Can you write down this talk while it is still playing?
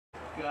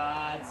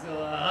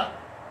Godzilla.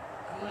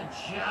 Good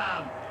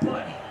job,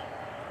 buddy.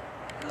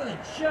 Good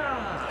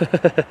job.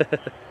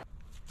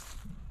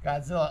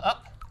 Godzilla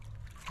up.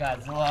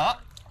 Godzilla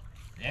up.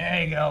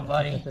 There you go,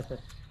 buddy.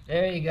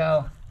 There you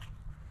go.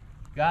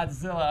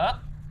 Godzilla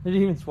up. Did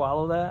he even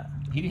swallow that?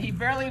 He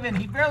barely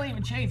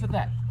even changed with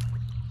that.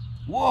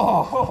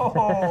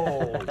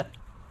 Whoa!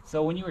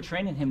 So when you were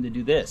training him to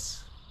do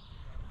this,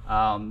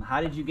 how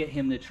did you get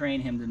him to train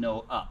him to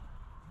know up?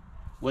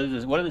 What are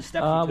the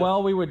steps you took?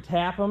 Well, we would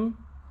tap him.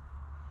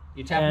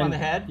 You tap him on the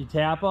head? You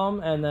tap him,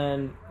 and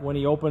then when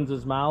he opens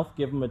his mouth,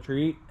 give him a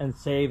treat and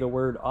say the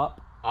word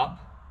up. Up.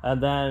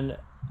 And then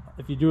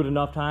if you do it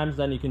enough times,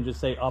 then you can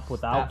just say up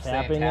without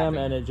tapping him,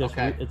 and it just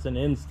it's an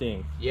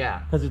instinct.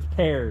 Yeah. Because it's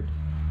paired.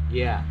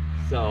 Yeah.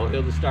 So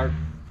he'll just start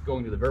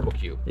going to the verbal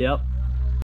cue. Yep.